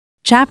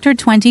Chapter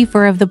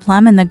 24 of the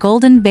Plum and the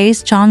Golden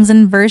Vase.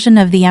 Chongzhen version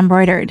of the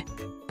Embroidered.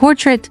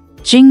 Portrait,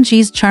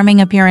 Jingji's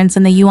charming appearance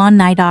in the Yuan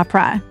Night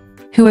Opera.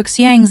 Hu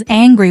Xiang's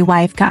angry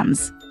wife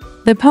comes.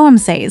 The poem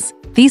says,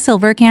 the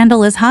silver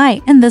candle is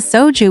high and the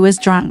soju is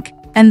drunk,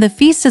 and the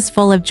feast is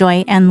full of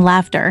joy and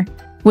laughter.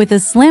 With a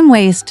slim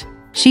waist,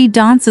 she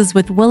dances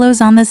with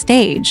willows on the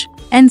stage,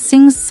 and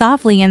sings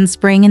softly in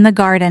spring in the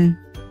garden.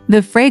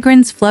 The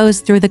fragrance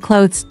flows through the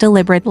clothes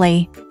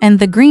deliberately, and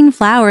the green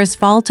flowers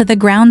fall to the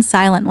ground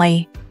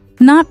silently.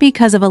 Not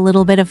because of a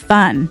little bit of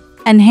fun,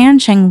 and Han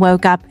Cheng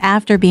woke up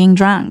after being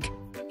drunk.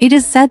 It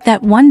is said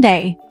that one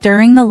day,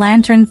 during the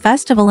Lantern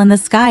Festival in the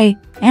sky,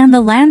 and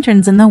the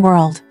lanterns in the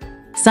world,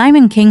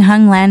 Simon King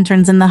hung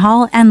lanterns in the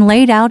hall and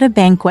laid out a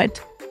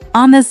banquet.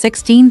 On the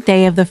 16th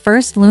day of the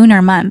first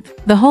lunar month,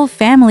 the whole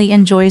family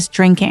enjoys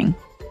drinking.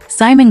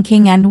 Simon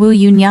King and Wu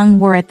Yunyang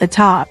were at the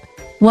top,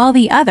 while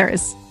the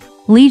others,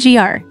 Li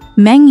Jier,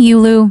 Meng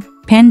Yulu,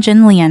 Pan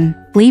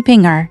Jinlian, Li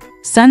Ping'er,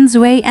 Sun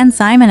Zui and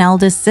Simon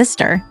eldest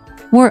sister,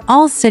 were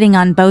all sitting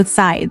on both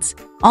sides,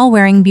 all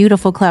wearing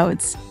beautiful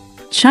clothes.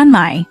 Chun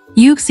Mai,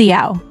 Yu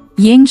Xiao,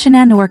 Yingchen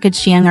and Orchid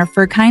Xiang are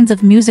for kinds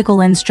of musical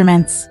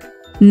instruments.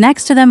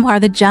 Next to them are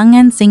the zheng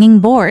and singing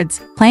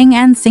boards, playing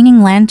and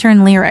singing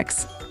lantern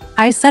lyrics.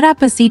 I set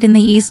up a seat in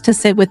the east to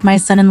sit with my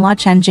son-in-law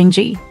Chen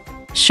Jingji.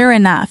 Sure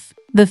enough,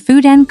 the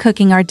food and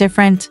cooking are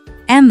different,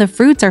 and the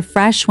fruits are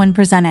fresh when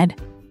presented.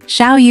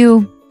 Xiao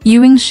Yu,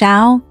 Yuing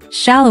Xiao,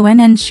 Xiaoluan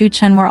and Xu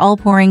Chen were all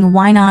pouring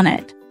wine on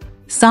it.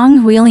 Song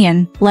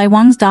Huilian, Lai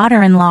Wang's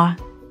daughter-in-law,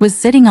 was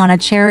sitting on a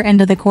chair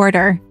into the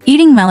corridor,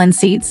 eating melon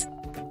seeds.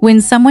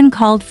 When someone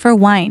called for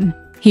wine,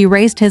 he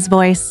raised his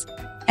voice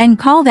and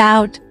called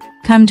out,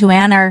 "Come to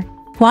Anner,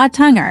 Hua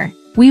Tunger,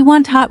 we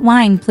want hot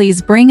wine,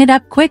 please bring it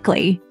up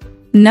quickly.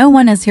 No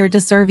one is here to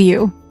serve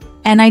you.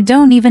 And I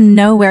don't even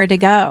know where to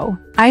go."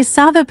 I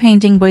saw the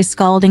painting boy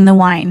scalding the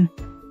wine.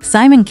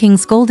 Simon King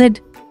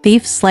scolded,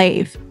 "Thief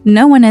slave,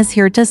 no one is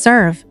here to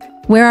serve.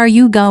 Where are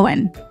you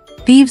going?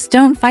 Thieves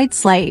don't fight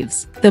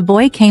slaves." The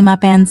boy came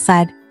up and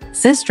said,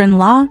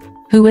 "Sister-in-law,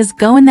 who is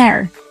going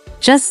there?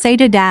 Just say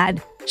to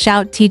dad,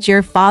 shout teach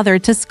your father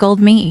to scold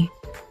me."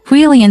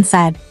 Huilian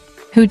said,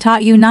 "Who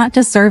taught you not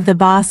to serve the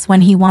boss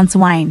when he wants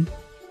wine?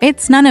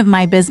 It's none of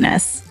my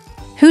business.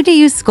 Who do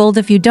you scold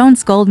if you don't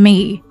scold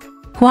me?"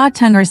 Hua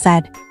Tunger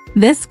said,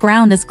 "This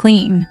ground is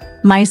clean.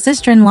 My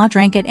sister-in-law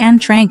drank it and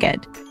drank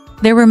it.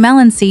 There were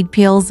melon seed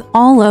peels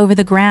all over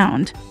the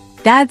ground.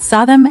 Dad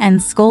saw them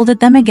and scolded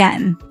them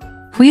again."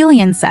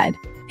 Huilian said,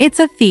 "It's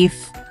a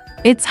thief.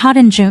 It's hot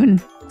in June,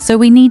 so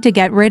we need to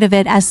get rid of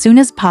it as soon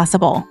as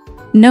possible.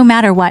 No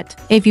matter what,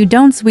 if you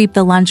don't sweep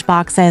the lunch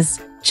boxes,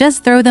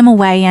 just throw them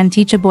away and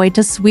teach a boy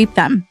to sweep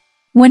them.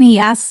 When he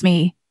asks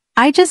me,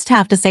 I just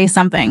have to say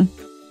something."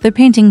 The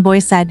painting boy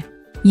said,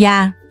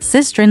 "Yeah,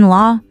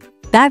 sister-in-law,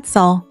 that's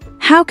all.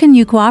 How can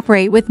you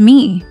cooperate with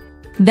me?"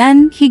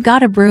 Then he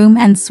got a broom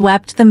and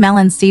swept the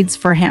melon seeds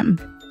for him,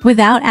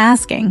 without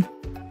asking.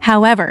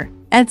 However,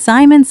 at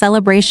Simon's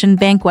celebration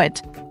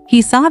banquet,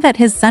 he saw that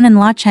his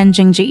son-in-law Chen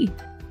Jingji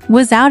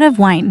was out of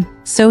wine,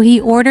 so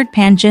he ordered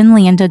Pan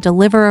Jinlian to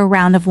deliver a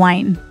round of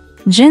wine.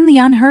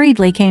 Jinlian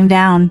hurriedly came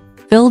down,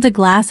 filled a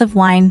glass of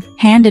wine,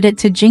 handed it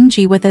to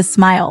Jingji with a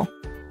smile,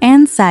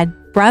 and said,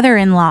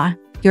 "Brother-in-law,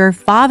 your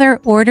father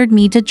ordered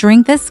me to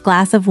drink this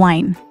glass of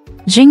wine."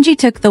 Jingji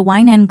took the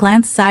wine and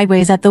glanced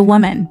sideways at the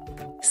woman.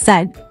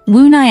 Said,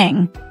 "Wu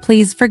Niang,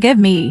 please forgive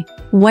me.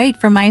 Wait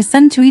for my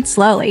son to eat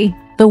slowly."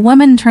 The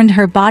woman turned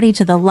her body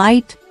to the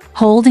light,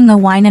 holding the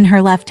wine in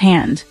her left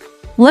hand.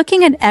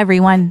 Looking at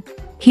everyone,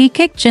 he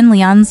kicked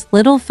Jinlian's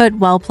little foot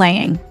while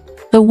playing.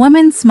 The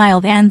woman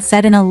smiled and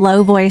said in a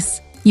low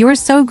voice,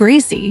 "You're so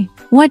greasy.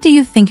 What do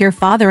you think your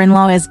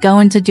father-in-law is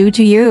going to do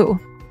to you?"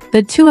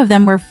 The two of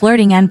them were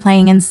flirting and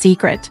playing in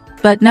secret,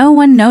 but no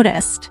one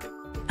noticed.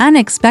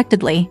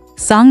 Unexpectedly,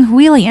 Song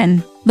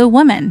Huilian, the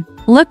woman,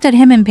 looked at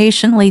him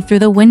impatiently through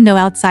the window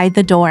outside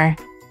the door.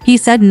 He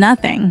said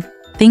nothing,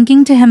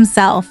 thinking to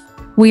himself,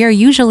 "We are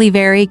usually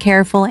very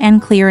careful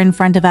and clear in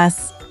front of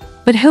us.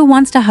 But who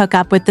wants to hook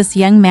up with this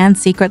young man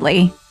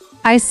secretly?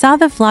 I saw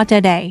the flaw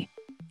today.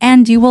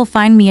 And you will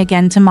find me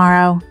again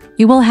tomorrow.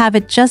 You will have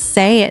it, just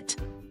say it."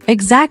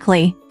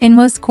 Exactly, in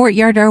Wo's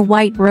courtyard are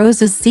white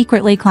roses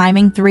secretly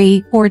climbing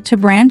 3 or 2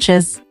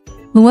 branches.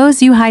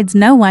 Wo's Yu hides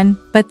no one,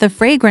 but the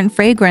fragrant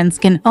fragrance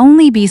can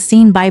only be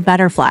seen by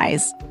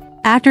butterflies.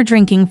 After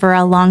drinking for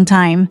a long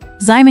time,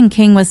 Simon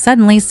King was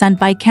suddenly sent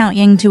by Count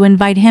Ying to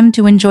invite him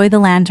to enjoy the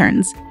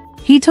lanterns.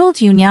 He told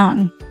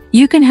Yunyang,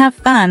 "You can have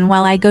fun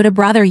while I go to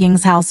Brother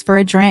Ying's house for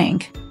a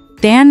drink."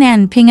 Dan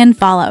and Ping'an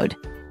followed.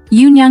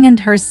 Yunyang and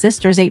her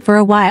sisters ate for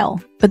a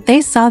while, but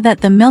they saw that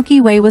the Milky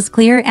Way was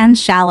clear and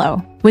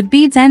shallow, with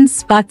beads and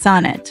spots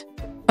on it.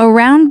 A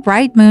round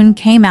bright moon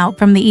came out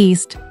from the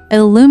east,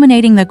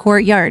 illuminating the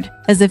courtyard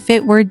as if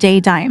it were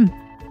daytime.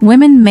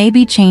 Women may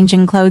be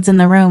changing clothes in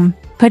the room,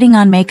 putting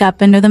on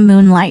makeup under the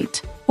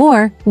moonlight,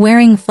 or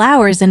wearing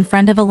flowers in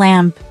front of a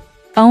lamp.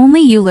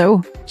 Only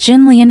Yulu,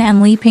 Jinlian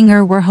and Li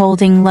Ping'er were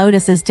holding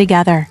lotuses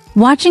together,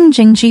 watching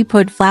Jingji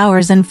put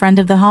flowers in front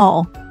of the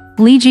hall.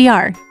 Li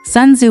Jiar,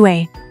 Sun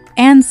Zui,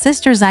 and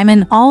Sister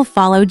Ximen all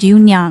followed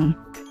Yunyang.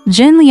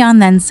 Jin Lian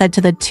then said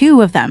to the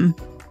two of them,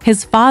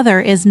 "His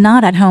father is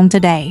not at home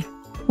today.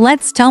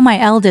 Let's tell my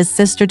eldest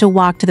sister to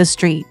walk to the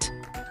street."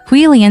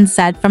 Hui Lian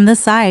said from the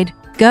side,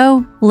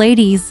 "Go,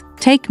 ladies,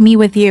 take me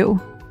with you."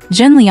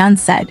 Jin Lian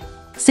said,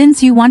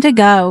 "Since you want to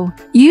go,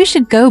 you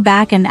should go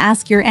back and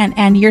ask your aunt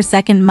and your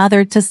second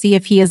mother to see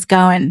if he is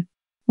going.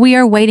 We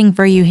are waiting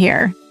for you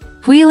here."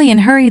 Hui Lian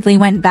hurriedly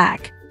went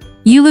back.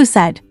 Yulu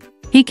said,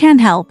 "He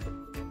can't help.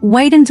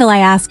 Wait until I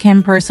ask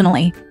him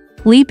personally."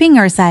 Li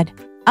Ping'er said,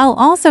 "I'll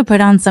also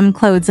put on some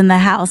clothes in the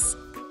house,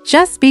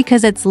 just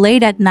because it's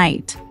late at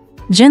night."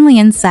 Jin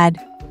Lian said,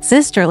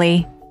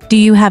 "Sisterly, do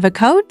you have a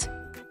coat?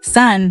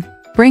 Son,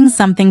 bring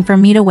something for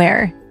me to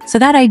wear, so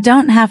that I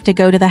don't have to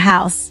go to the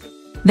house."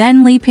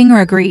 Then Li Ping'er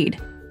agreed.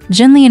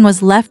 Jin Lian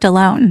was left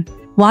alone,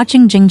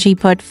 watching Jingji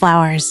put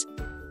flowers.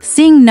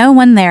 Seeing no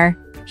one there,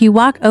 he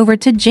walked over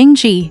to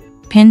Jingji,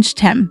 pinched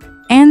him,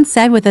 and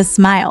said with a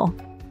smile,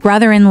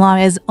 "Brother-in-law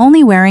is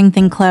only wearing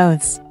thin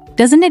clothes.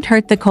 Doesn't it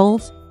hurt the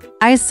cold?"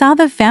 I saw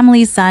the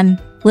family son,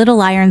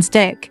 little iron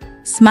stick,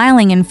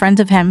 smiling in front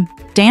of him,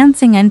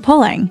 dancing and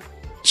pulling.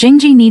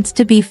 Jingji needs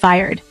to be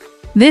fired.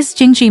 This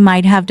Jingji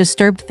might have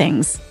disturbed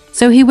things,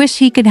 so he wished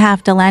he could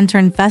have the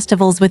lantern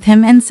festivals with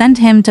him and sent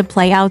him to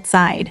play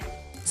outside.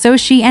 So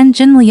she and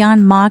Jin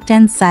Lian mocked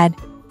and said,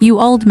 "You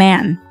old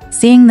man,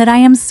 seeing that I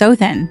am so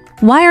thin,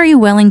 why are you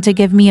willing to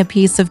give me a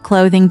piece of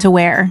clothing to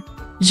wear?"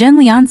 Jin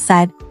Lian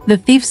said, "The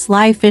thief's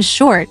life is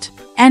short,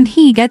 and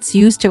he gets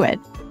used to it.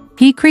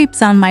 He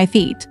creeps on my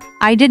feet.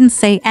 I didn't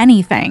say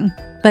anything,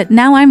 but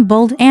now I'm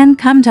bold and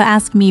come to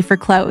ask me for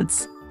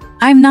clothes.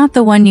 I'm not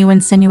the one you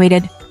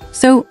insinuated,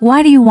 so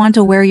why do you want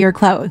to wear your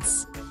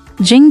clothes?"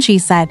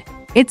 Jingji said,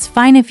 "It's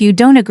fine if you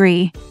don't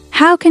agree.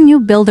 How can you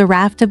build a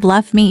raft to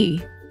bluff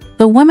me?"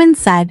 The woman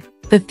said,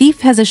 "The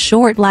thief has a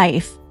short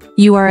life.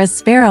 You are a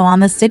sparrow on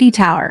the city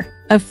tower,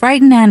 a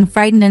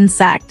frightened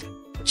insect."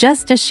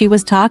 Just as she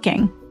was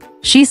talking,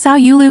 she saw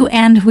Yulu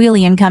and Hui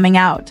Lian coming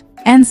out,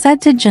 and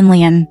said to Jin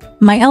Lian,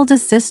 "My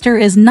eldest sister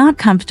is not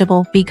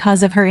comfortable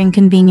because of her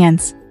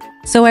inconvenience,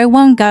 so I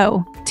won't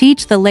go.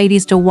 Teach the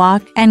ladies to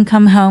walk and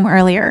come home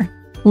earlier."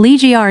 Li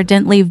Jiar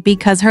didn't leave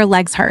because her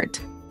legs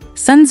hurt.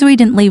 Sun Zui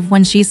didn't leave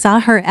when she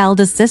saw her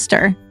eldest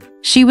sister.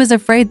 She was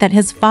afraid that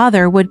his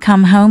father would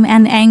come home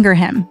and anger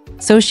him,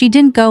 so she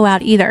didn't go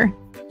out either.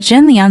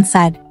 Jin Lian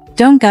said,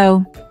 "Don't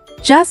go.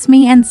 Just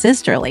me and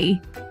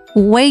Sisterly.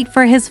 Wait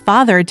for his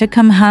father to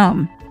come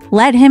home.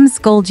 Let him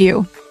scold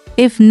you.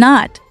 If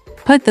not,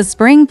 put the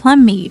spring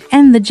plum meat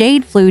and the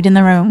jade flute in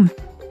the room,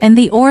 and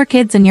the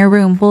orchids in your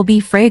room will be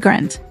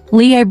fragrant."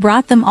 Li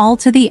brought them all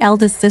to the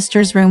eldest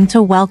sister's room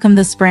to welcome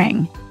the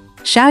spring.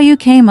 Xiaoyu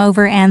came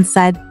over and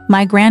said,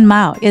 "My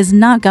grandma is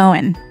not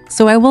going,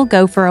 so I will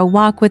go for a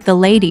walk with the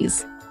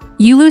ladies."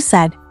 Yulu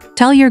said,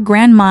 "Tell your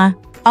grandma,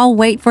 I'll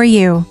wait for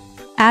you."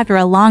 After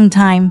a long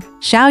time,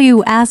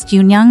 Xiaoyu asked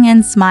Yunyang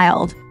and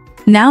smiled.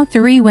 Now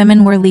 3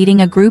 women were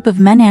leading a group of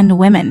men and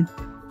women.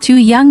 2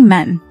 young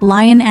men,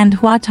 Lion and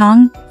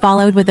Huatong,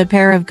 followed with a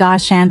pair of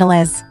gauze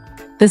chandeliers.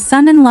 The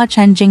son-in-law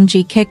Chen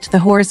Jingji kicked the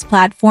horse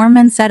platform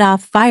and set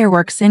off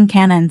fireworks in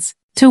cannons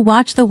to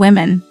watch the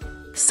women.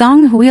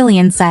 Song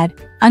Huilian said,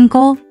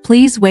 "Uncle,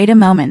 please wait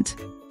a moment.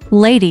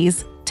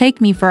 Ladies,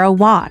 take me for a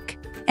walk,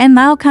 and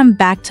I'll come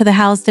back to the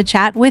house to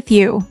chat with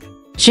you."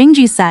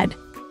 Jingji said,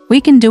 "We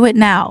can do it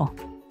now."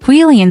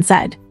 Huilian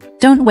said,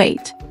 "Don't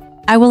wait.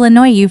 I will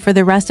annoy you for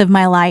the rest of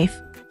my life."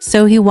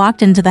 So he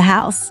walked into the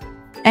house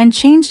and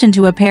changed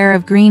into a pair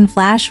of green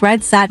flash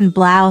red satin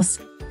blouse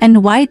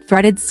and white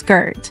threaded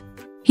skirt.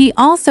 He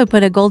also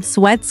put a gold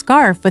sweat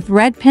scarf with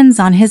red pins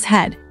on his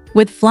head,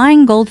 with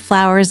flying gold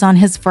flowers on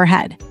his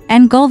forehead,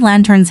 and gold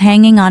lanterns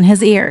hanging on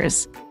his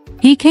ears.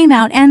 He came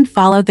out and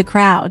followed the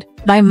crowd,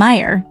 by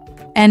Meyer.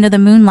 Under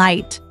the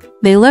moonlight,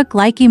 they look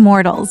like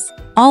immortals,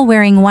 all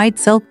wearing white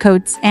silk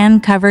coats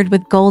and covered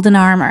with golden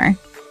armor.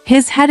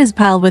 His head is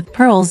piled with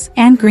pearls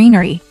and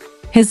greenery.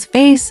 His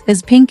face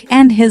is pink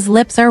and his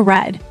lips are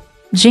red.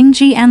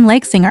 Jingji and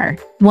Lakesinger,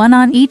 one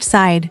on each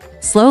side,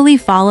 slowly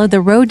follow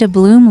the road to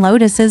bloom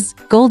lotuses,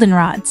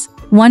 goldenrods,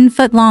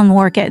 1-foot-long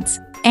orchids,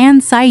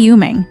 and Sai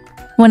Yuming.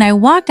 When I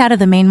walked out of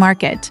the main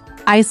market,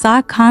 I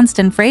saw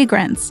constant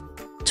fragrance.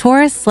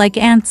 Tourists like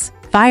ants,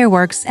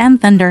 fireworks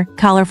and thunder,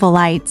 colorful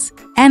lights,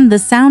 and the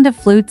sound of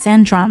flutes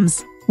and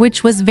drums,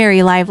 which was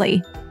very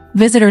lively.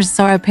 Visitors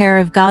saw a pair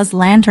of gauze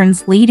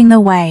lanterns leading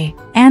the way,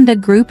 and a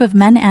group of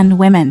men and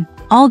women,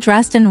 all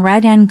dressed in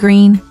red and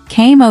green,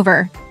 came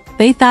over.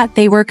 They thought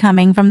they were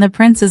coming from the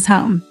prince's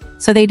home,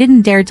 so they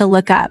didn't dare to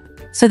look up,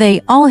 so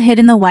they all hid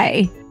in the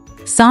way.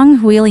 Song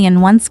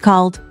Huilian once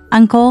called,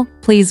 "Uncle,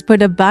 please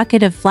put a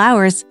bucket of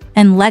flowers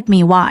and let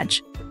me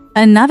watch."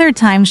 Another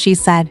time she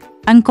said,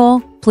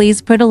 "Uncle, please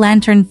put a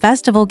lantern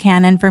festival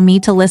cannon for me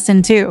to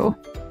listen to."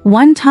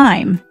 One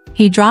time,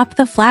 he dropped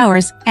the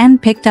flowers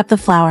and picked up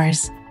the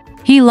flowers.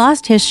 He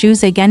lost his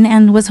shoes again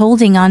and was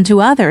holding on to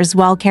others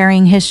while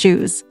carrying his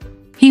shoes.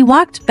 He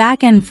walked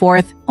back and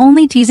forth,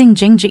 only teasing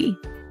Jingji.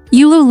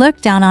 Yulu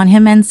looked down on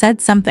him and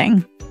said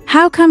something.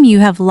 How come you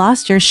have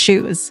lost your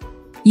shoes?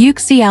 Yu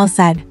Xiao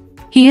said.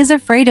 He is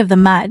afraid of the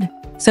mud,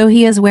 so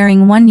he is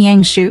wearing one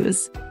yang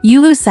shoes.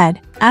 Yulu said,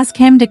 ask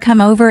him to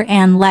come over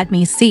and let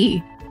me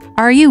see.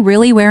 Are you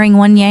really wearing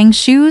one yang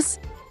shoes?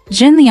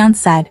 Jin Lian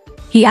said,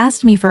 he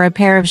asked me for a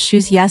pair of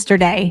shoes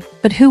yesterday,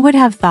 but who would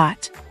have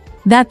thought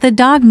that the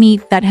dog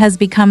meat that has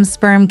become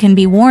sperm can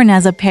be worn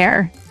as a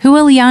pair?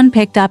 Hua Lian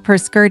picked up her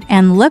skirt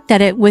and looked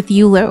at it with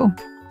Yulu.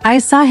 I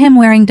saw him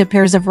wearing 2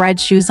 pairs of red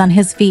shoes on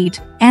his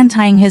feet and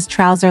tying his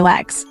trouser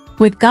legs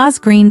with gauze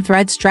green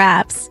thread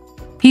straps.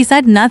 He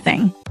said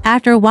nothing.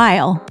 After a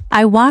while,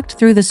 I walked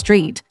through the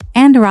street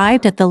and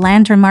arrived at the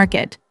lantern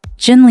market.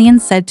 Jin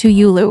Lian said to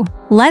Yulu,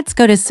 let's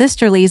go to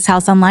Sister Li's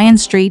house on Lion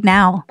Street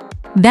now.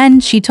 Then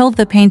she told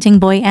the painting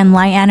boy and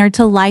Lianer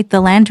to light the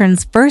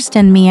lanterns first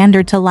and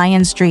meander to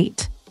Lion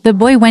Street. The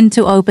boy went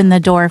to open the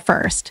door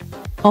first.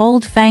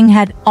 Old Feng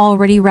had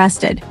already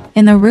rested.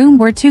 In the room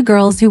were 2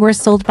 girls who were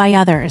sold by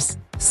others,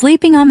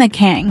 sleeping on the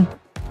king.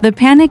 The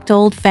panicked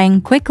old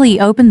Feng quickly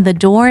opened the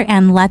door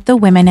and let the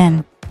women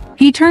in.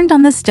 He turned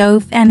on the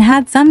stove and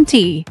had some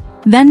tea,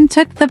 then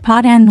took the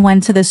pot and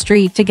went to the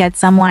street to get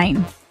some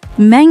wine.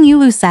 Meng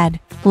Yulu said,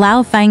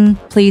 Lao Feng,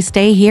 please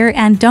stay here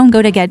and don't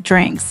go to get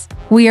drinks.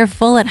 We are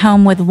full at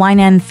home with wine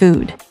and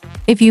food.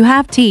 If you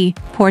have tea,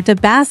 pour to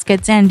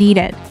baskets and eat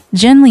it.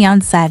 Jin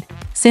Lian said,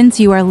 since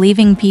you are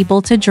leaving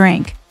people to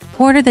drink,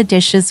 order the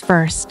dishes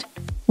first.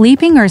 Li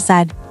Ping'er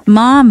said,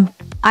 Mom,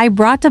 I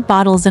brought 2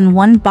 bottles and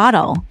 1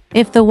 bottle.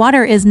 If the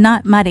water is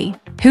not muddy,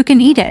 who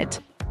can eat it?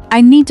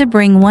 I need to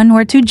bring 1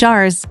 or 2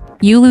 jars,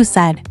 Yulu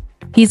said.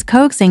 He's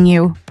coaxing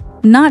you.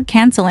 Not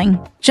canceling,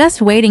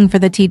 just waiting for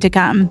the tea to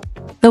come.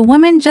 The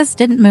woman just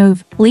didn't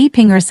move. Li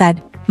Ping'er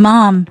said,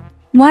 Mom,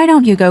 why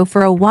don't you go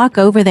for a walk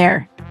over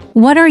there?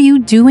 What are you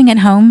doing at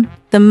home?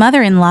 The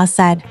mother-in-law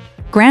said,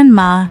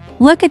 Grandma,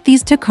 look at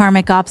these 2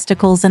 karmic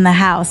obstacles in the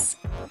house.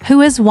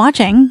 Who is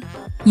watching?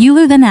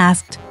 Yulu then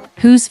asked,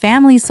 whose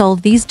family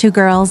sold these 2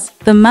 girls?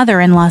 The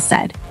mother-in-law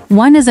said,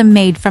 one is a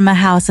maid from a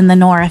house in the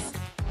north.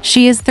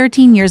 She is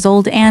 13 years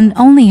old and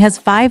only has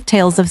 5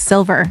 taels of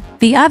silver.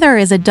 The other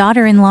is a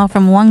daughter-in-law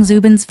from Wang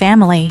Zubin's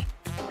family.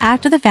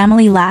 After the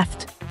family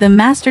left, the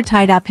master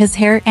tied up his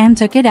hair and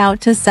took it out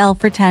to sell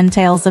for 10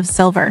 taels of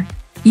silver.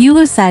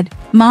 Yulu said,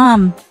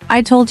 Mom,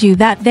 I told you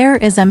that there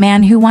is a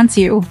man who wants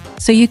you,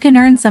 so you can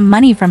earn some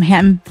money from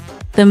him.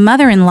 The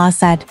mother-in-law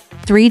said,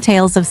 3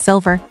 taels of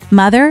silver.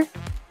 Mother?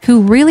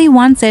 Who really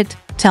wants it?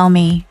 Tell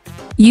me.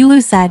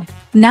 Yulu said,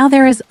 now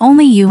there is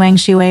only Yuang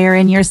Shuayer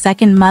in your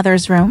second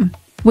mother's room,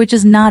 which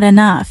is not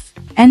enough,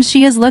 and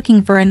she is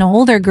looking for an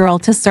older girl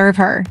to serve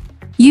her.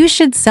 You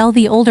should sell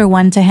the older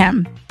one to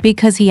him,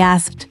 because he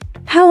asked,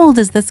 how old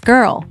is this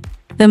girl?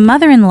 The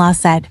mother-in-law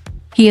said,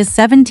 he is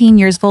 17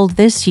 years old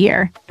this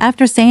year.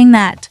 After saying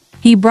that,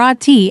 he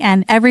brought tea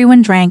and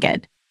everyone drank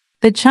it.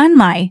 The Chen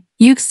Mai,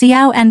 Yu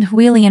Xiao and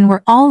Huilian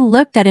were all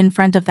looked at in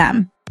front of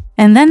them.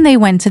 And then they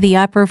went to the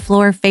upper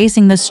floor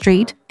facing the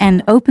street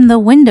and opened the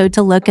window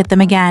to look at them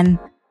again.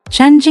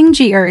 Chen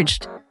Jingji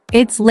urged,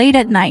 it's late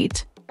at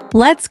night.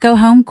 Let's go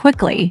home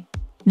quickly.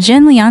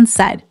 Jin Lian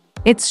said,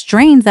 it's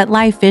strange that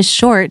life is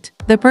short.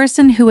 The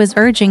person who is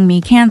urging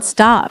me can't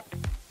stop.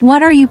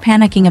 What are you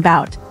panicking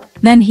about?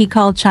 Then he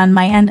called Chen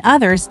Mai and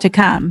others to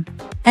come.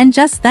 And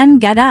just then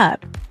get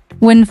up.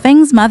 When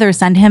Feng's mother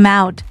sent him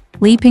out,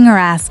 Li Ping'er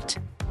asked,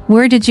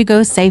 where did you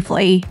go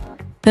safely?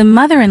 The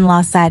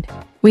mother-in-law said,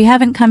 we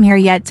haven't come here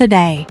yet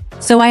today,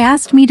 so I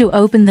asked me to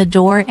open the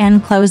door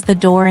and close the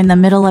door in the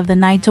middle of the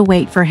night to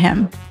wait for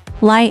him.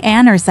 Lai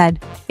Anner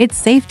said, it's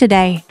safe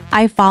today.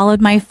 I followed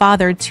my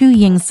father to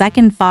Ying's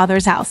second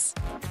father's house.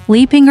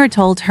 Li Ping'er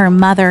told her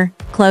mother,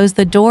 close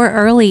the door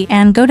early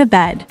and go to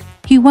bed.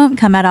 He won't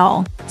come at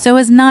all, so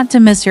as not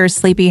to miss your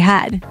sleepy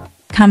head.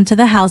 Come to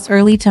the house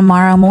early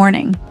tomorrow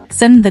morning.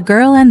 Send the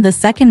girl and the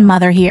second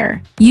mother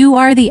here. You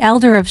are the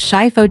elder of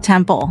Shifo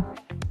Temple,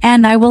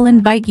 and I will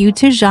invite you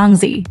to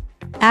Zhangzi.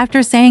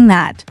 After saying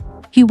that,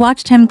 he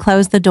watched him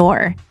close the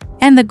door,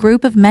 and the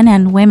group of men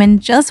and women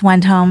just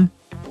went home.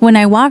 When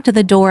I walked to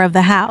the door of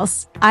the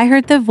house, I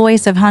heard the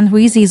voice of Han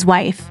Huizi's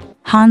wife,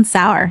 Han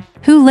Sauer,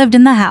 who lived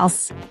in the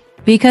house.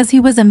 Because he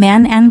was a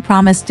man and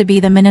promised to be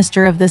the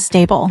minister of the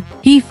stable,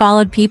 he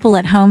followed people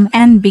at home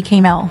and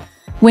became ill.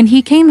 When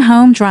he came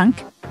home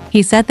drunk,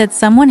 he said that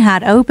someone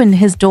had opened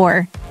his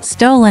door,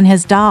 stolen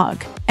his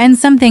dog, and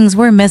some things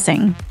were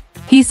missing.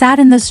 He sat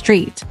in the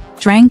street,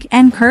 drank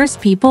and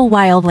cursed people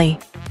wildly.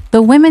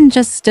 The women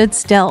just stood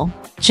still.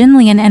 Jin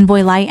Lian and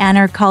Boy Lai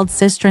Anner called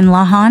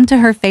Sister-in-law Han to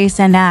her face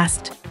and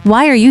asked,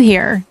 why are you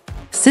here?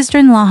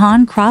 Sister-in-law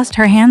Han crossed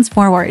her hands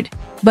forward,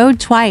 bowed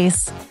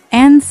twice,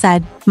 and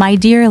said, my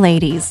dear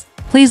ladies,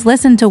 please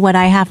listen to what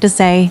I have to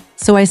say,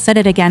 so I said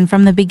it again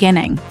from the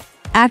beginning.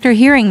 After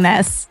hearing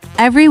this,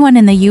 everyone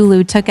in the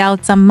Yulu took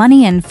out some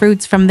money and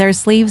fruits from their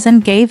sleeves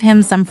and gave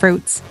him some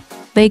fruits.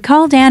 They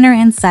called Anner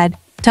and said,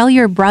 tell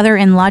your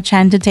brother-in-law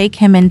Chen to take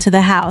him into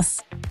the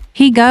house.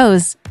 He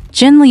goes.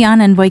 Jin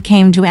Lian and Boy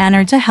came to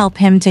Anner to help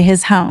him to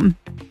his home,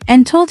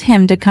 and told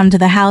him to come to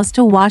the house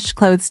to wash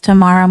clothes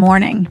tomorrow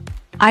morning.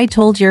 I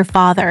told your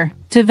father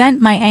to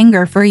vent my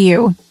anger for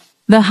you.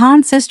 The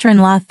Han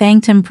sister-in-law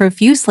thanked him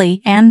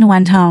profusely and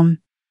went home.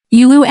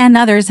 Yulu and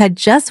others had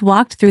just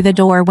walked through the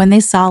door when they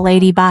saw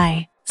Lady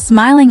Bai,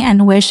 smiling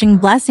and wishing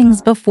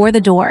blessings before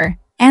the door,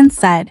 and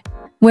said,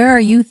 "Where are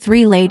you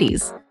three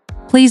ladies?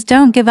 Please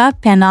don't give up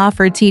and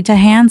offer tea to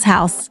Han's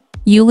house,"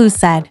 Yulu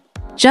said.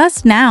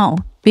 "Just now,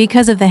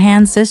 because of the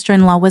Han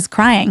sister-in-law was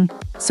crying,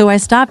 so I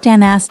stopped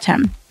and asked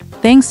him.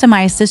 Thanks to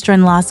my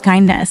sister-in-law's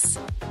kindness.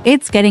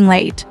 It's getting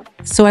late,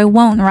 so I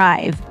won't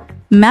arrive."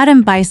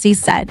 Madame Baisi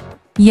said,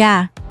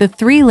 "Yeah, the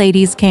three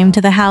ladies came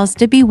to the house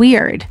to be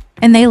weird,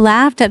 and they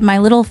laughed at my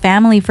little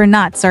family for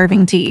not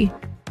serving tea.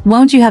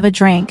 Won't you have a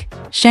drink?"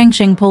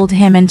 Shengxing pulled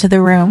him into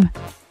the room.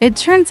 It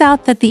turns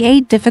out that the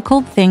 8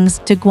 difficult things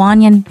to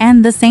Guanyin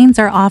and the saints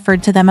are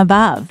offered to them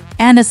above,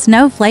 and a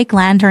snowflake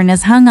lantern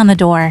is hung on the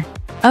door.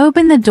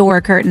 Open the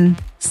door curtain,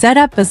 set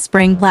up a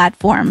spring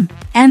platform,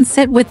 and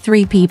sit with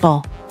 3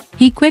 people.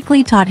 He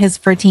quickly taught his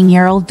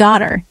 14-year-old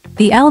daughter,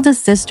 the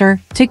eldest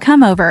sister, to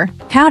come over,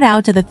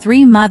 kowtow to the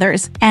 3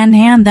 mothers, and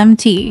hand them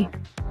tea.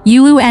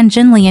 Yulu and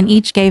Jinlian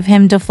each gave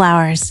him 2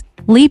 flowers.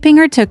 Li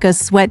Pinger took a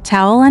sweat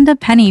towel and a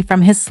penny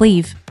from his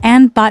sleeve,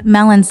 and bought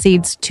melon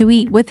seeds to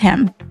eat with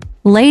him.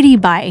 Lady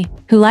Bai,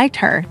 who liked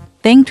her,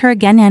 thanked her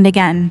again and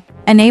again,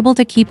 unable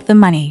to keep the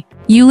money.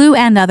 Yulu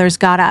and others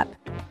got up.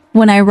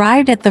 When I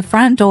arrived at the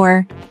front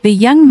door, the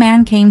young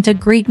man came to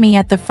greet me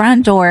at the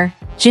front door.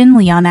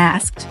 Jinlian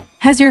asked,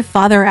 "Has your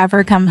father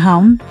ever come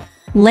home?"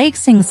 Lake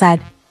Xing said,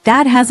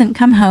 "Dad hasn't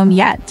come home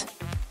yet."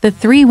 The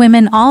 3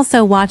 women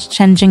also watched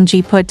Chen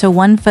Jingji put to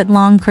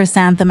 1-foot-long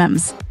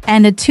chrysanthemums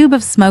and a tube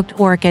of smoked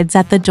orchids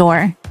at the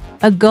door.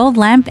 A gold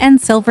lamp and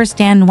silver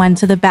stand went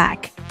to the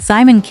back.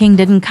 Simon King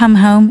didn't come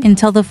home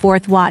until the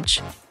 4th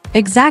watch.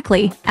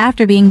 Exactly,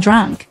 after being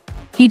drunk.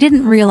 He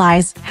didn't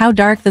realize how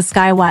dark the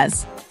sky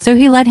was, so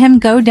he let him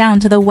go down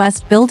to the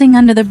west building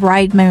under the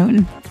bright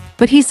moon.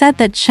 But he said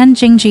that Chen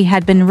Jingji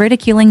had been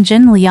ridiculing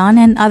Jin Lian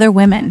and other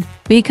women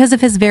because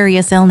of his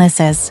various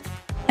illnesses,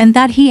 and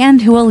that he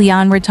and Hua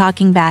Lian were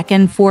talking back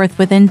and forth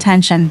with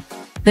intention.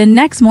 The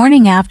next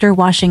morning after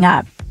washing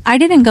up, I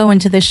didn't go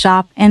into the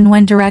shop and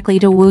went directly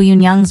to Wu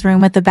Yunyang's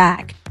room at the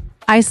back.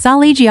 I saw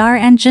Li Jiar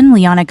and Jin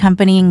Lian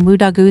accompanying Wu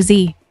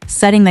Daguzi,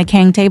 setting the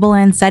king table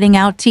and setting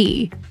out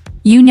tea.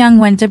 Yunyang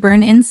went to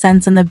burn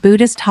incense in the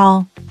Buddhist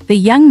hall. The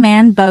young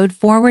man bowed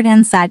forward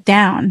and sat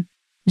down.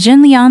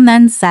 Jin Lian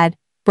then said,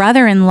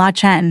 "Brother-in-law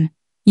Chen,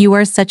 you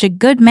are such a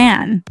good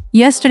man.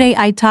 Yesterday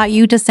I taught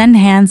you to send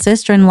Han's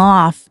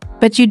sister-in-law off,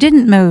 but you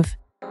didn't move.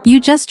 You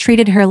just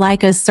treated her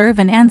like a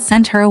servant and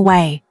sent her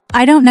away.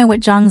 I don't know what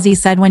Zhangzi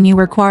said when you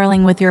were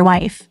quarreling with your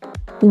wife.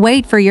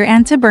 Wait for your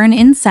aunt to burn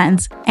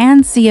incense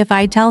and see if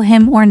I tell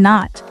him or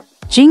not."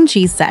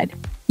 Jingji said,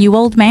 "You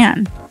old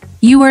man.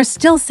 You are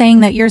still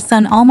saying that your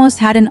son almost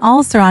had an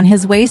ulcer on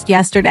his waist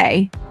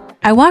yesterday.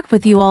 I walked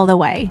with you all the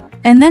way,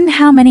 and then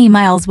how many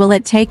miles will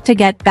it take to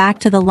get back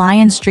to the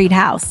Lion Street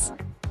house?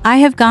 I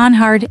have gone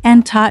hard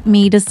and taught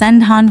me to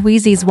send Han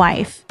Huizi's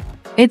wife.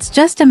 It's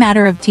just a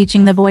matter of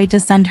teaching the boy to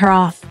send her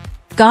off.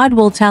 God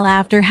will tell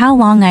after how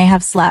long I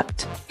have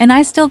slept, and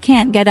I still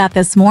can't get up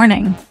this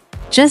morning."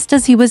 Just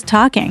as he was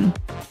talking,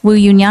 Wu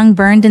Yunyang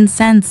burned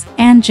incense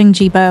and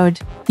Jingji bowed.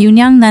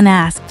 Yunyang then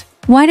asked,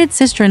 "Why did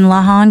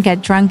sister-in-law Han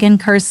get drunk and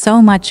curse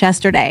so much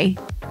yesterday?"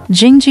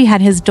 Jingji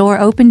had his door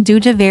open due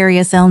to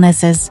various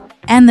illnesses,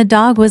 and the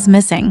dog was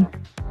missing.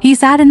 He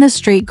sat in the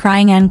street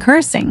crying and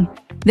cursing.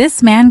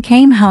 "This man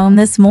came home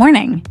this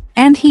morning,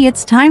 and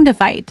it's time to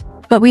fight,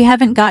 but we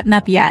haven't gotten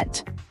up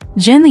yet."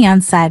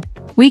 Jinlian said,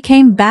 "We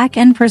came back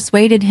and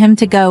persuaded him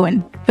to go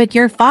in, but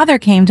your father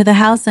came to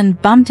the house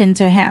and bumped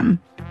into him.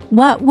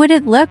 What would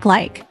it look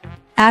like?"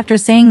 After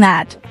saying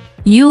that,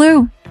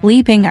 Yulu,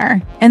 Li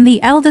Pinger, and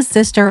the eldest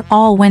sister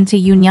all went to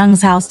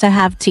Yunyang's house to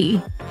have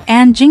tea,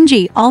 and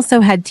Jingji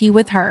also had tea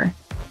with her.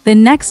 The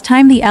next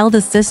time the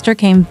eldest sister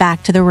came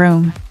back to the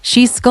room,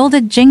 she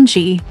scolded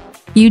Jingji,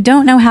 "You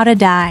don't know how to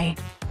die.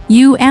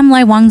 You and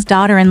Lai Wang's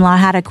daughter-in-law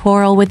had a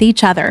quarrel with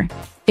each other.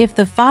 If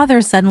the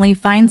father suddenly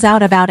finds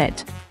out about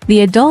it,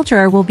 the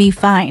adulterer will be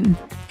fine,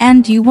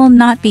 and you will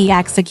not be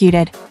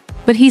executed."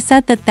 But he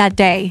said that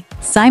day,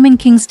 Simon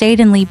King stayed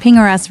in Li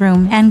Pinger's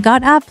room and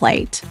got up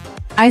late.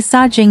 I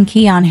saw Jing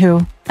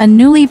Qianhu, a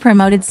newly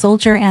promoted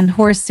soldier and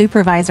horse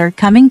supervisor,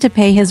 coming to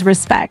pay his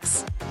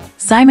respects.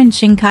 Simon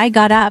Qingkai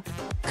got up,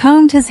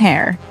 combed his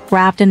hair,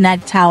 wrapped a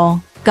net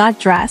towel, got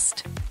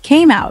dressed,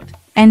 came out,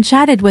 and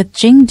chatted with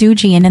Jing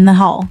Dujian in the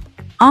hall.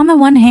 On the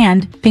one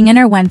hand, Ping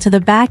Inner went to the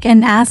back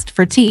and asked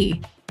for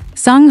tea.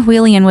 Song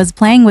Huilian was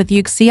playing with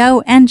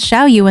Yuxiao and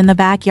Xiaoyu in the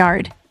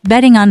backyard,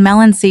 betting on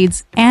melon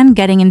seeds and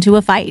getting into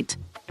a fight.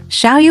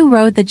 Xiaoyu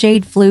rode the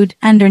jade flute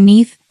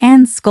underneath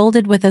and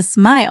scolded with a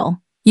smile,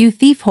 "You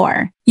thief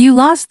whore, you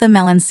lost the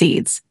melon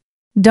seeds.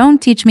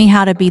 Don't teach me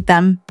how to beat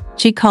them,"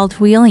 she called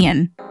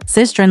Huilian.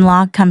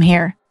 "Sister-in-law, come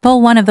here,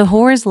 pull one of the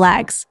whore's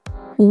legs.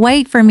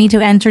 Wait for me to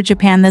enter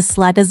Japan." This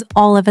slut is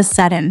all of a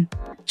sudden.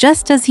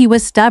 Just as he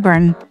was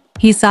stubborn,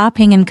 he saw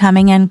Ping'an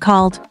coming and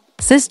called,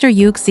 "Sister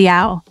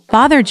Yuxiao,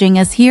 Father Jing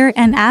is here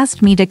and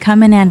asked me to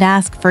come in and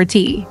ask for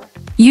tea."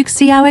 Yu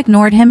Xiao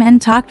ignored him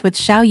and talked with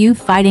Xiao Yu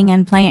fighting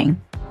and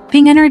playing.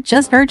 Ping Enter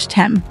just urged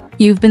him.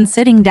 You've been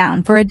sitting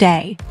down for a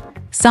day.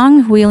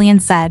 Song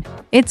Huilian said,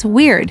 it's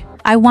weird,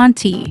 I want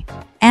tea.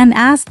 And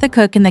asked the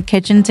cook in the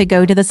kitchen to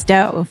go to the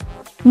stove.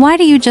 Why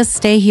do you just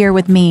stay here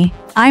with me?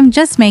 I'm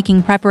just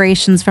making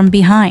preparations from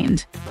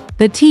behind.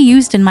 The tea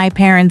used in my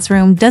parents'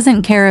 room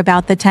doesn't care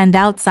about the tent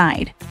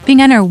outside.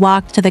 Ping Enter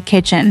walked to the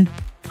kitchen.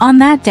 On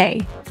that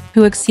day,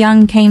 Hu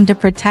Xiang came to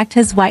protect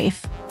his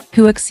wife.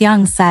 Hu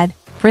Xiang said,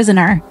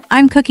 prisoner,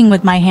 I'm cooking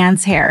with my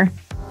hands here.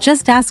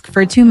 Just ask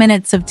for 2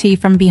 minutes of tea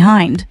from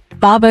behind.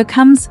 Baba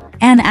comes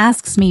and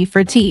asks me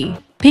for tea.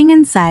 Ping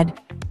An said,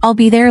 I'll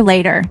be there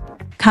later.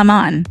 Come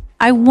on.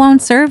 I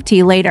won't serve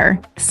tea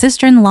later.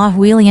 Sister-in-law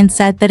Huilian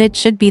said that it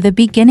should be the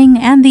beginning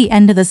and the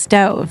end of the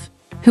stove.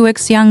 Hu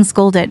Xiang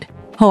scolded.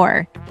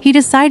 Whore. He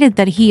decided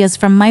that he is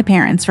from my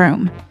parents'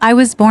 room. I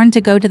was born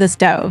to go to the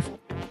stove.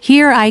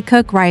 Here I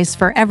cook rice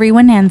for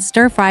everyone and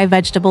stir-fry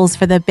vegetables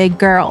for the big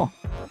girl.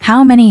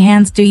 How many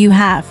hands do you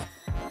have?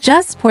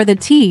 Just pour the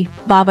tea.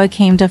 Baba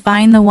came to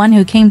find the one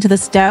who came to the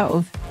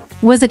stove.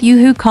 Was it you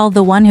who called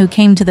the one who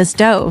came to the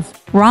stove?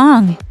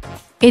 Wrong.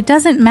 It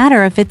doesn't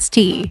matter if it's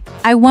tea.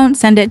 I won't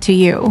send it to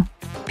you.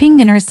 Ping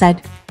Enter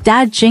said,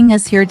 Dad Jing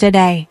is here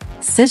today.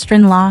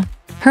 Sister-in-law,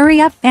 hurry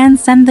up and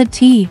send the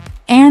tea,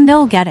 and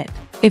I'll get it.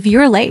 If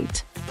you're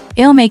late,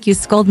 it'll make you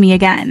scold me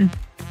again.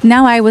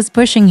 Now I was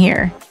pushing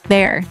here,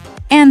 there,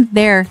 and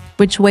there,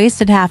 which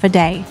wasted half a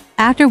day.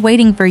 After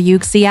waiting for Yu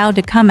Xiao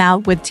to come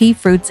out with tea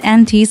fruits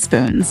and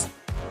teaspoons,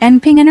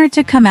 and Ping Enter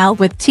to come out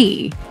with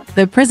tea,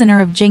 the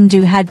prisoner of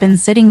Jingdu had been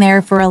sitting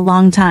there for a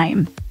long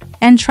time,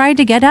 and tried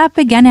to get up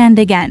again and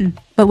again,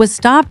 but was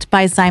stopped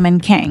by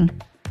Simon King.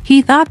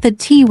 He thought the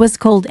tea was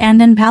cold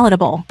and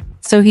unpalatable,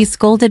 so he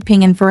scolded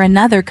Ping An for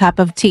another cup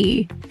of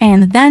tea,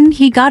 and then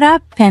he got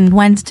up and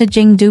went to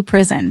Jingdu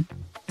prison.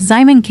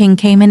 Simon King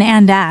came in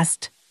and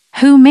asked,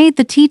 Who made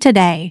the tea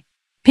today?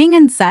 Ping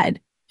An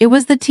said, It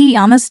was the tea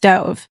on the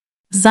stove.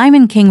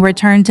 Simon King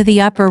returned to the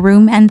upper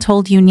room and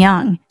told Yun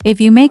Yang, If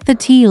you make the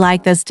tea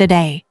like this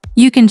today,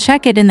 you can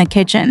check it in the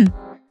kitchen.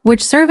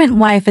 Which servant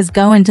wife is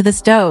going to the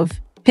stove?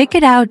 Pick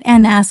it out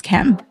and ask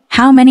him,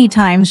 how many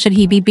times should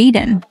he be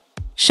beaten?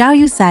 Xiao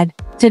Yu said,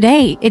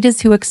 Today it is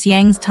Hu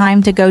Xiang's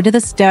time to go to the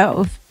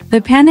stove.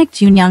 The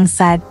panicked Yun Yang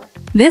said,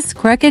 This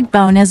crooked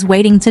bone is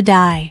waiting to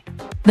die.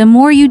 The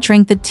more you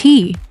drink the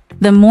tea,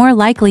 the more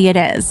likely it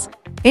is.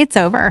 It's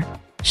over.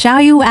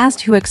 Xiao Yu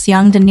asked Hu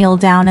Xiang to kneel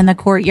down in the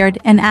courtyard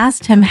and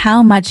asked him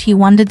how much he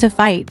wanted to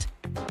fight.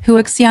 Hu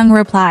Xiang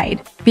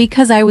replied,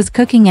 Because I was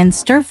cooking and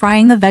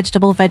stir-frying the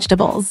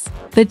vegetables.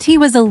 The tea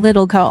was a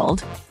little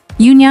cold.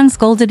 Yun Yang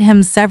scolded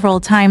him several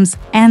times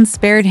and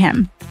spared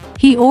him.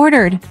 He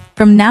ordered,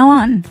 From now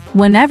on,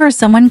 whenever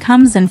someone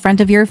comes in front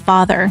of your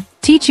father,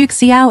 teach Yu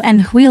Xiao and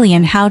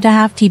Huilian how to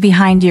have tea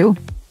behind you.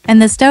 And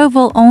the stove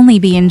will only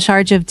be in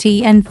charge of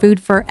tea and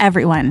food for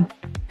everyone.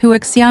 Hu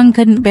Xiang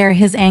couldn't bear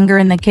his anger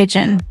in the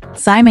kitchen.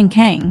 Simon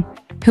King,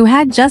 who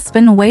had just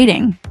been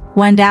waiting,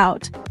 went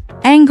out.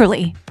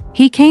 Angrily,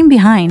 he came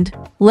behind,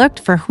 looked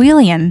for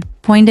Huilian,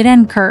 pointed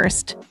and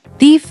cursed.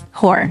 Thief,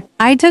 whore,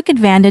 I took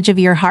advantage of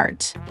your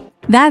heart.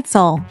 That's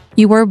all.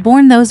 You were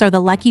born, those are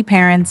the lucky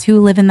parents who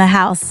live in the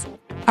house.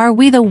 Are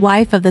we the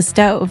wife of the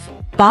stove?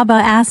 Baba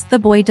asked the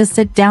boy to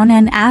sit down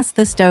and ask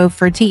the stove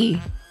for tea.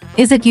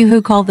 Is it you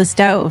who call the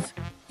stove?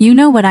 You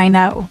know what I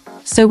know.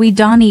 So we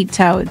don't eat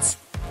toads.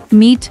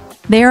 Meat,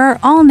 they are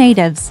all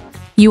natives.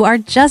 You are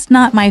just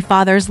not my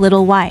father's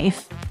little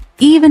wife.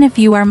 Even if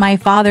you are my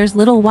father's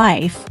little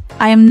wife,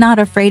 I am not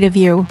afraid of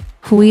you,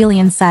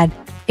 Huilian said.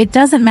 It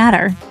doesn't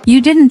matter.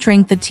 You didn't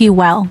drink the tea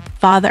well,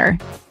 father.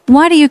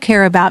 Why do you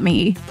care about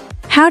me?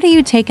 How do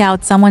you take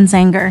out someone's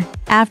anger?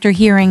 After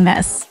hearing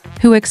this,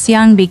 Hu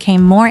Xiang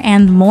became more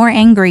and more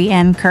angry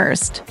and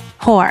cursed.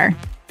 Whore.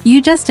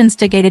 You just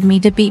instigated me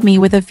to beat me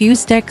with a few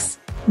sticks.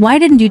 Why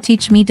didn't you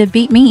teach me to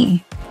beat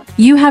me?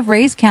 You have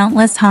raised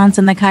countless Hans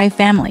in the Kai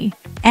family,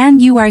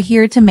 and you are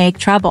here to make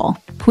trouble.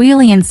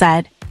 Huilian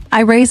said, I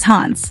raise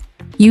Hans.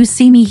 You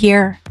see me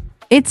here.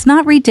 It's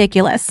not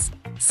ridiculous.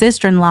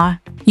 Sister-in-law,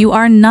 you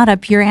are not a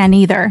pure aunt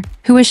either,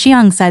 Hu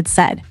Xiang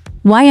said.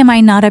 Why am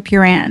I not a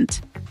pure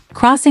aunt?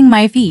 Crossing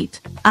my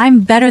feet. I'm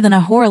better than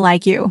a whore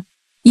like you.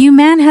 You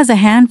man has a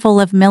handful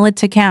of millet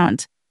to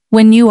count.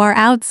 When you are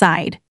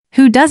outside,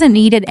 who doesn't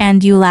eat it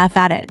and you laugh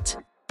at it?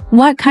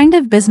 What kind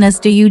of business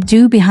do you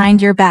do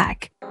behind your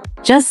back?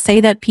 Just say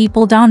that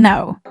people don't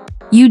know.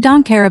 You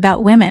don't care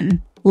about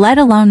women, let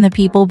alone the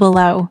people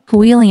below,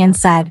 Huilian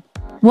said.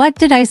 What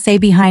did I say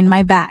behind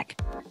my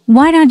back?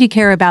 Why don't you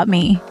care about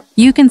me?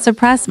 You can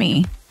suppress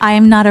me. I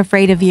am not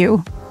afraid of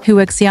you, Hu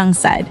Xiang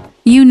said.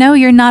 You know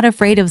you're not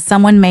afraid of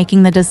someone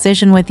making the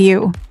decision with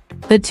you.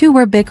 The two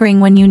were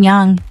bickering when Yun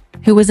Yang,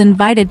 who was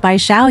invited by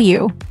Xiao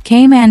Yu,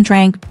 came and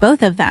drank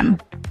both of them.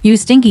 You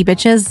stinky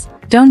bitches,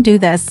 don't do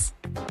this.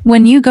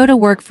 When you go to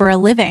work for a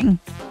living,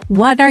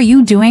 what are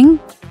you doing?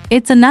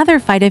 It's another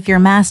fight if your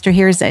master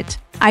hears it.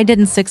 I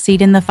didn't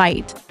succeed in the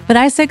fight, but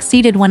I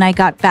succeeded when I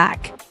got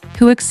back.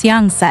 Hu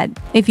Xiang said,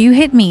 If you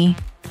hit me,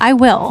 I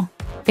will.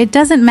 It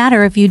doesn't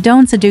matter if you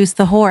don't seduce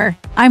the whore.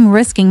 I'm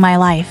risking my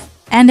life,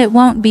 and it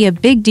won't be a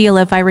big deal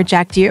if I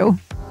reject you.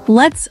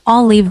 Let's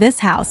all leave this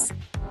house,"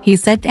 he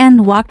said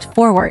and walked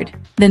forward.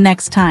 The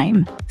next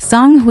time,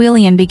 Song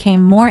Huilian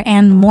became more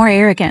and more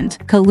arrogant,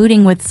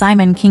 colluding with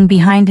Simon King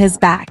behind his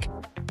back,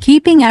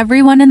 keeping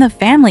everyone in the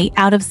family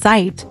out of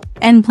sight,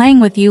 and playing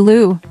with Yu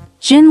Lu,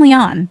 Jin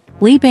Lian,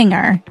 Li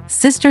Ping'er,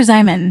 Sister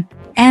Ximen,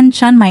 and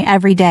Chun Mai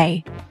every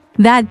day.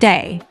 That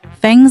day,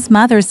 Feng's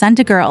mother sent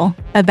a girl,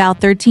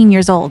 about 13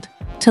 years old,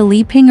 to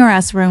Li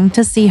Ping'er's room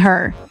to see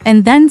her,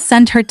 and then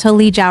sent her to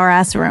Li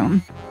Zhao's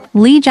room.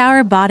 Li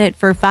Zhao bought it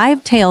for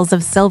 5 taels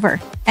of silver,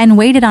 and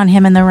waited on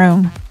him in the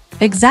room.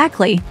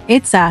 Exactly,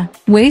 it's a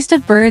waste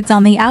of birds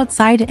on the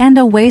outside and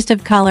a waste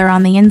of color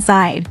on the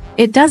inside.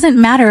 It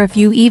doesn't matter if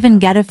you even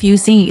get a few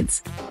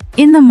seeds.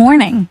 In the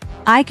morning,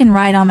 I can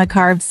ride on the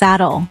carved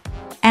saddle.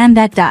 And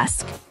at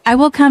dusk, I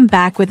will come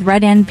back with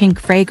red and pink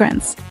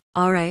fragrance.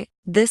 Alright,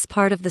 this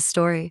part of the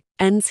story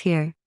ends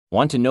here.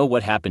 Want to know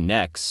what happened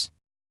next?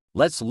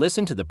 Let's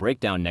listen to the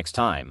breakdown next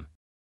time.